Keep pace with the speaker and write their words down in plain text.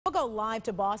We'll go live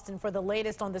to Boston for the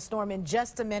latest on the storm in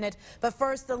just a minute. But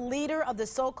first, the leader of the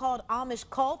so-called Amish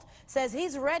cult says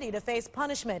he's ready to face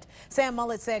punishment. Sam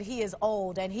Mullet said he is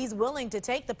old and he's willing to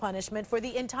take the punishment for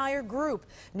the entire group.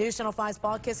 News Channel 5's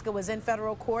Paul Kiska was in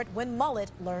federal court when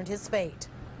Mullet learned his fate.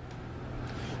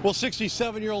 Well,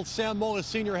 67-year-old Sam Mullet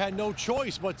Sr. had no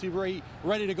choice but to be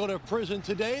ready to go to prison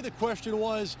today. The question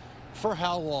was, for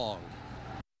how long?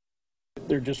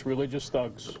 They're just religious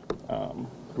thugs,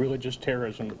 religious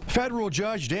terrorism. Federal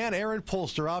Judge Dan Aaron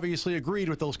Polster obviously agreed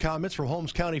with those comments from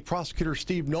Holmes County Prosecutor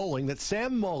Steve Noling that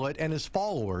Sam Mullet and his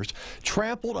followers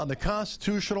trampled on the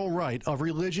constitutional right of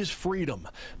religious freedom.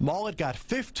 Mullet got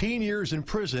 15 years in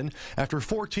prison after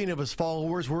 14 of his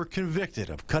followers were convicted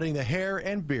of cutting the hair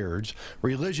and beards,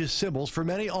 religious symbols for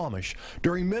many Amish,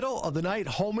 during middle-of-the-night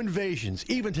home invasions,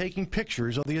 even taking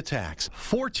pictures of the attacks.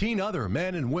 14 other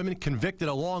men and women convicted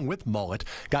along with Mullet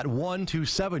got 1 to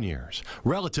 7 years.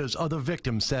 Relatives of the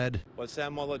victim said, "What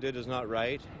Sam Mullet did is not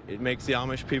right. It makes the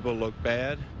Amish people look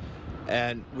bad,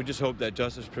 and we just hope that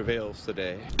justice prevails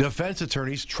today." Defense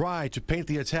attorneys tried to paint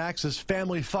the attacks as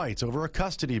family fights over a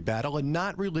custody battle and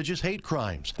not religious hate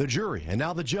crimes. The jury and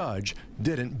now the judge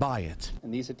didn't buy it.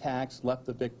 And these attacks left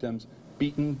the victims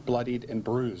beaten, bloodied, and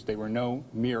bruised. They were no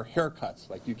mere haircuts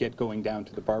like you get going down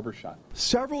to the barber shop.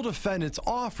 Several defendants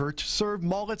offered to serve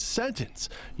Mullet's sentence.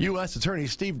 U.S. Attorney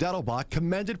Steve Dettelbach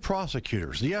commended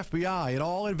prosecutors, the FBI, and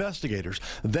all investigators,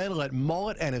 then let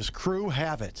Mullet and his crew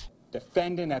have it.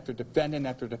 Defendant after defendant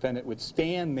after defendant would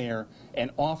stand there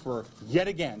and offer yet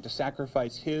again to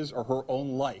sacrifice his or her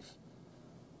own life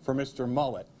for Mr.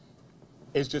 Mullet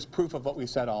is just proof of what we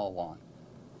said all along.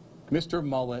 Mr.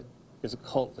 Mullet is a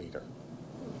cult leader.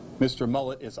 Mr.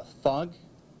 Mullet is a thug,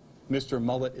 Mr.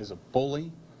 Mullet is a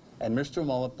bully, and Mr.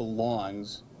 Mullet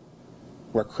belongs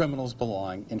where criminals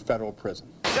belong, in federal prison.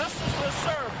 Justice was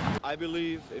served. I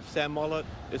believe if Sam Mullet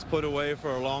is put away for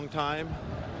a long time,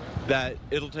 that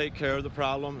it'll take care of the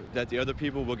problem, that the other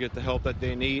people will get the help that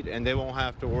they need, and they won't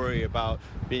have to worry about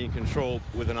being controlled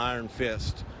with an iron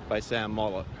fist by Sam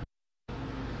Mullet.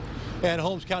 And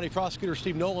Holmes County Prosecutor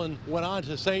Steve Nolan went on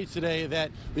to say today that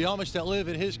the Amish that live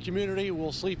in his community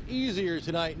will sleep easier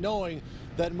tonight knowing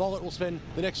that Mullet will spend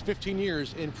the next 15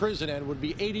 years in prison and would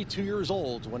be 82 years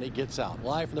old when he gets out.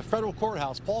 Live from the federal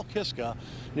courthouse, Paul Kiska,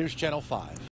 News Channel 5.